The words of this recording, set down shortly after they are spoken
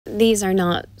these are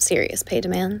not serious pay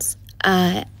demands.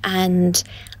 And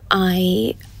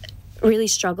I really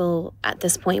struggle at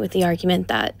this point with the argument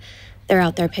that they're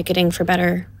out there picketing for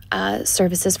better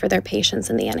services for their patients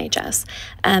in the NHS.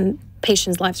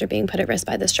 Patients' lives are being put at risk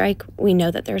by the strike. We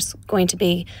know that there's going to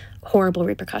be horrible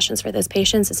repercussions for those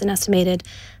patients. It's an estimated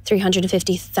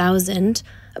 350,000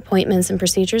 appointments and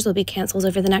procedures will be canceled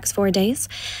over the next 4 days.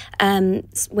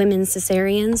 Women's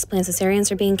cesareans, planned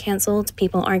cesareans are being canceled.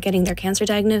 People aren't getting their cancer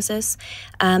diagnosis.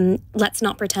 Let's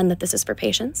not pretend that this is for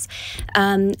patients.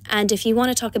 And if you want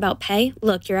to talk about pay,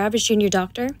 look, your average junior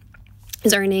doctor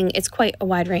is earning, it's quite a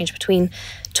wide range, between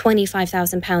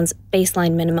 £25,000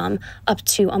 baseline minimum up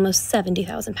to almost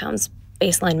 £70,000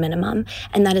 baseline minimum.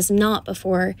 And that is not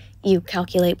before you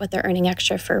calculate what they're earning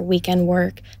extra for weekend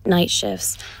work, night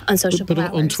shifts, unsociable hours.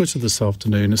 But on Twitter this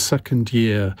afternoon, a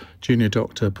second-year junior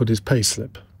doctor put his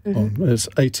payslip on. It's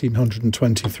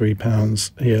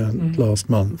 £1,823 here last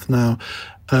month. Now,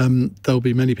 there'll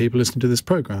be many people listening to this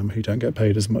programme who don't get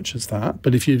paid as much as that.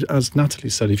 But if you, as Natalie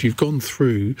said, if you've gone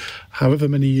through however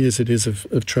many years it is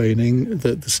of training,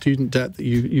 the student debt that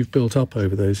you've built up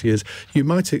over those years, you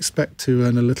might expect to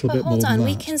earn a little bit more than that. Hold on,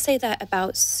 we can say that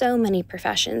about so many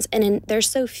professions, and there's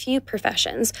so few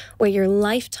professions where your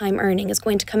lifetime earning is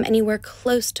going to come anywhere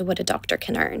close to what a doctor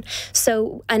can earn.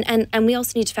 So, and we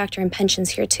also need to factor in pensions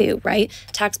here too, right?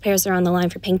 Taxpayers are on the line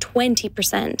for paying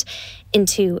 20%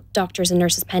 into doctors and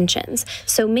nurses' pensions.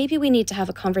 So maybe we need to have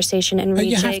a conversation and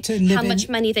rejig how much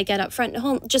money they get up front.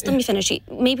 Just let me finish.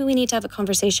 Maybe we need to have a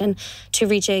conversation to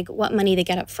rejig what money they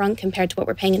get up front compared to what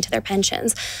we're paying into their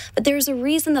pensions. But there's a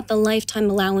reason that the lifetime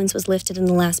allowance was lifted in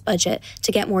the last budget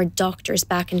to get more doctors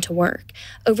back into work.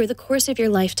 Over the course of your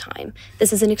lifetime,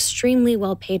 this is an extremely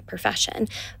well-paid profession.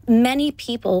 Many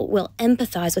people will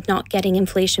empathize with not getting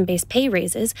inflation-based pay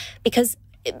raises because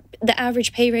the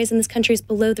average pay raise in this country is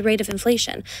below the rate of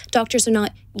inflation. Doctors are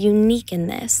not unique in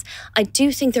this. I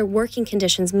do think their working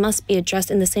conditions must be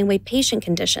addressed in the same way patient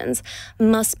conditions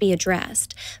must be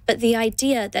addressed. But the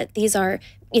idea that these are,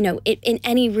 you know, in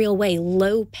any real way,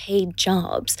 low-paid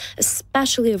jobs,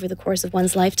 especially over the course of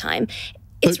one's lifetime,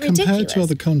 it's ridiculous. But compared to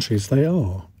other countries, they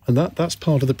are. And that's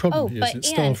part of the problem, is it's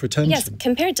staff retention. Yes,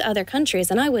 compared to other countries,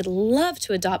 and I would love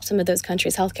to adopt some of those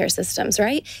countries' healthcare systems,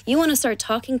 right? You want to start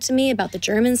talking to me about the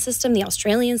German system, the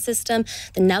Australian system,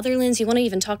 the Netherlands, you want to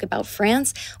even talk about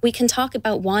France? We can talk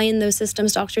about why in those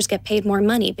systems doctors get paid more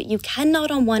money, but you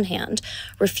cannot, on one hand,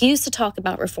 refuse to talk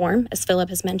about reform, as Phillip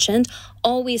has mentioned,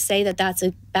 always say that that's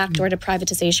a backdoor to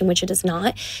privatization, which it is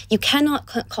not. You cannot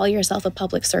call yourself a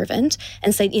public servant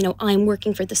and say, you know, I'm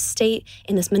working for the state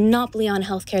in this monopoly on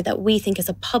healthcare that we think is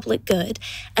a public good,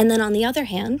 and then on the other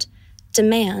hand,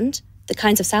 demand the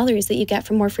kinds of salaries that you get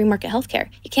from more free market healthcare.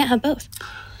 You can't have both.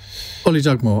 Ollie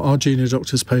Dugmore, are junior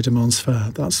doctors' pay demands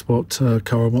fair? That's what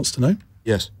Cara wants to know.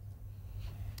 Yes.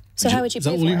 So how would you pay for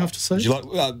it? Is that all you have to say? Would you like,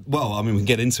 well, I mean, we can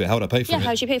get into it. How would I pay for it? Yeah,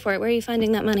 how would you pay for it? Where are you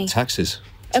finding that money? Taxes.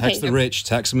 Tax the rich,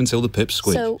 tax them until the pips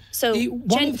squeak. So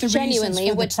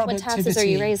genuinely, what taxes are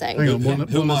you raising? Hang on,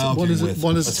 who am I arguing with?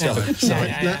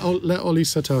 Let Ollie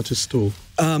set out his stall.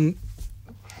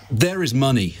 There is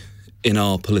money in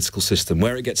our political system.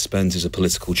 Where it gets spent is a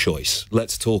political choice.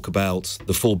 Let's talk about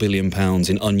the £4 billion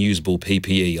in unusable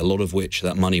PPE, a lot of which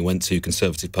that money went to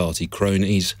Conservative Party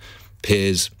cronies,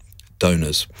 peers,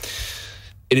 donors.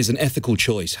 It is an ethical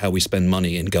choice how we spend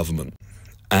money in government.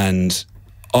 And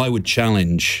I would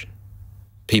challenge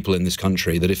people in this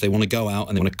country that if they want to go out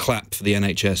and they want to clap for the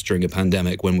NHS during a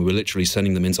pandemic when we were literally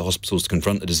sending them into hospitals to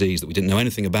confront a disease that we didn't know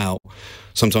anything about,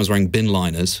 sometimes wearing bin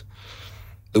liners,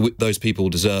 those people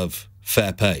deserve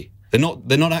fair pay. They're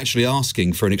not actually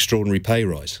asking for an extraordinary pay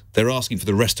rise. They're asking for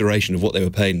the restoration of what they were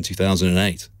paid in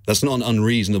 2008. That's not an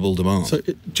unreasonable demand. So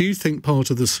do you think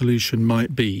part of the solution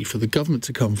might be for the government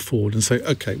to come forward and say,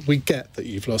 OK, we get that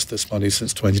you've lost this money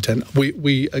since 2010.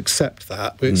 We accept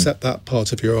that. We accept that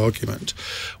part of your argument.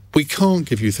 We can't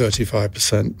give you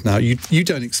 35% now. You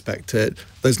don't expect it.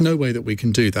 There's no way that we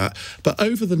can do that. But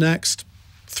over the next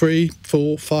 3,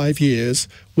 4, 5 years,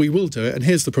 we will do it. And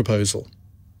here's the proposal.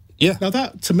 Yeah. Now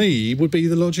that, to me, would be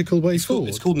the logical way forward.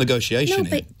 It's called negotiation. No,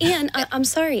 but Iain, I'm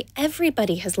sorry.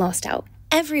 Everybody has lost out.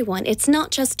 Everyone. It's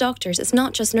not just doctors. It's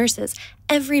not just nurses.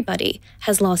 Everybody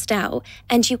has lost out.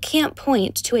 And you can't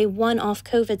point to a one-off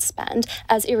COVID spend,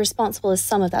 as irresponsible as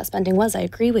some of that spending was. I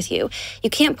agree with you. You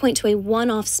can't point to a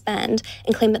one-off spend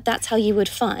and claim that that's how you would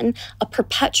fund a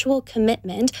perpetual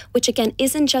commitment, which again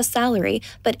isn't just salary,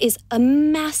 but is a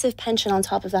massive pension on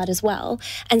top of that as well,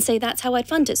 and say that's how I'd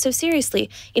fund it. So seriously,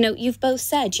 you know, you've both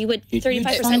said you would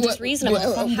 35% is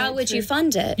reasonable. How would you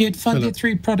fund it? You'd fund it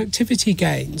through productivity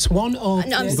gains. One of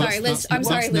no, I'm sorry, Liz.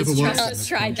 Let's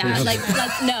try that.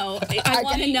 No, I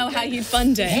want to know how you'd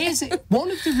fund it.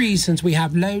 One of the reasons we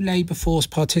have low labour force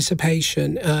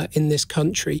participation in this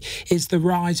country is the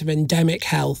rise of endemic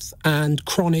health and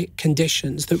chronic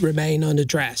conditions that remain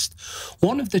unaddressed.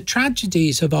 One of the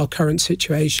tragedies of our current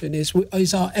situation is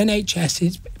our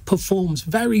NHS performs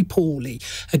very poorly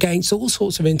against all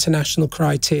sorts of international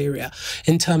criteria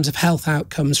in terms of health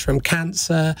outcomes, from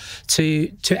cancer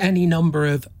to any number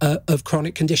of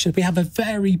chronic conditions. We have a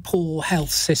very poor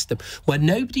health system where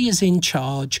nobody is in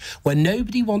charge, where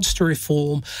nobody wants to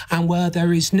reform, and where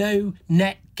there is no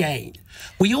net gain.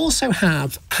 We also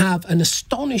have an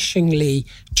astonishingly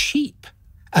cheap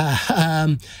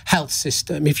health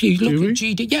system. If you look at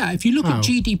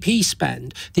GDP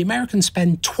spend, the Americans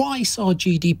spend twice our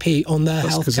GDP on their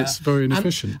healthcare. Because it's very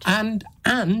inefficient. And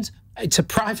it's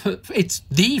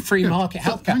the free market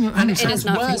healthcare, and it is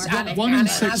not worse. One in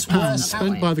 £6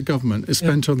 spent by the government is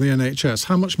spent on the NHS.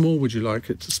 How much more would you like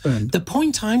it to spend? The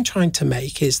point I'm trying to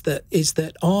make is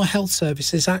that our health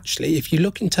services, actually, if you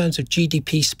look in terms of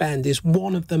GDP spend, is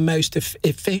one of the most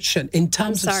efficient in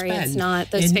terms of spend. It's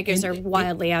not. Those figures are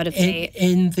wildly out of date.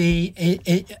 In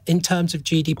terms of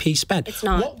GDP spend, it's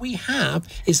not. What we have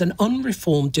is an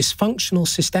unreformed, dysfunctional,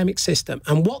 systemic system,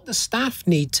 and what the staff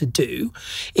need to do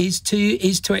is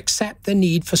to accept the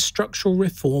need for structural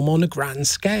reform on a grand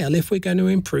scale if we're going to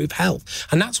improve health.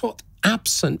 And that's what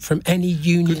absent from any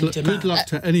union demand. Good luck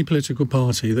to any political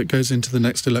party that goes into the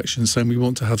next election saying we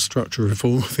want to have structural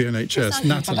reform of the NHS.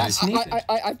 Natalie.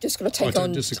 I've just got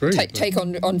to take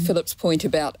on Philip's point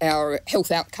about our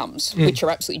health outcomes, which are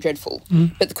absolutely dreadful.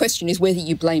 But the question is whether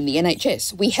you blame the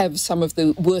NHS. We have some of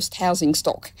the worst housing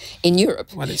stock in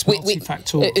Europe. Well, it's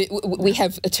multifactorial. We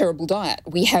have a terrible diet.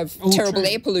 We have terrible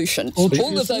air pollution.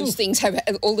 All of those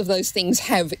things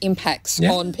have impacts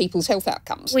on people's health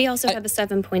outcomes. We also have a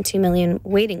 7.2 million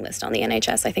waiting list on the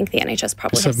NHS. I think the NHS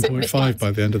probably has 7.5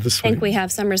 by the end of this week. I think we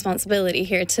have some responsibility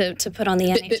here to put on the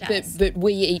NHS. But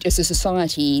we eat as a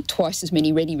society twice as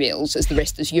many ready meals as the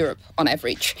rest of Europe on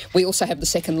average. We also have the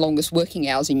second longest working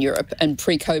hours in Europe, and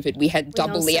pre-COVID we had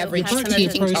double the average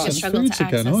eating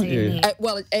time. Aren't you?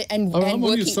 I'm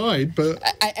on your side, but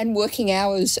and working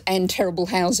hours and terrible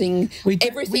housing,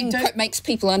 everything makes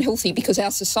people unhealthy because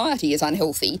our society is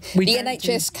unhealthy. The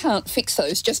NHS can't fix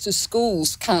those, just as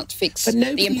schools can't fix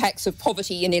the impacts of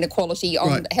poverty and inequality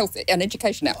on health and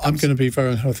education outcomes. I'm going to be very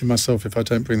unhealthy myself if I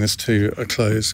don't bring this to a close.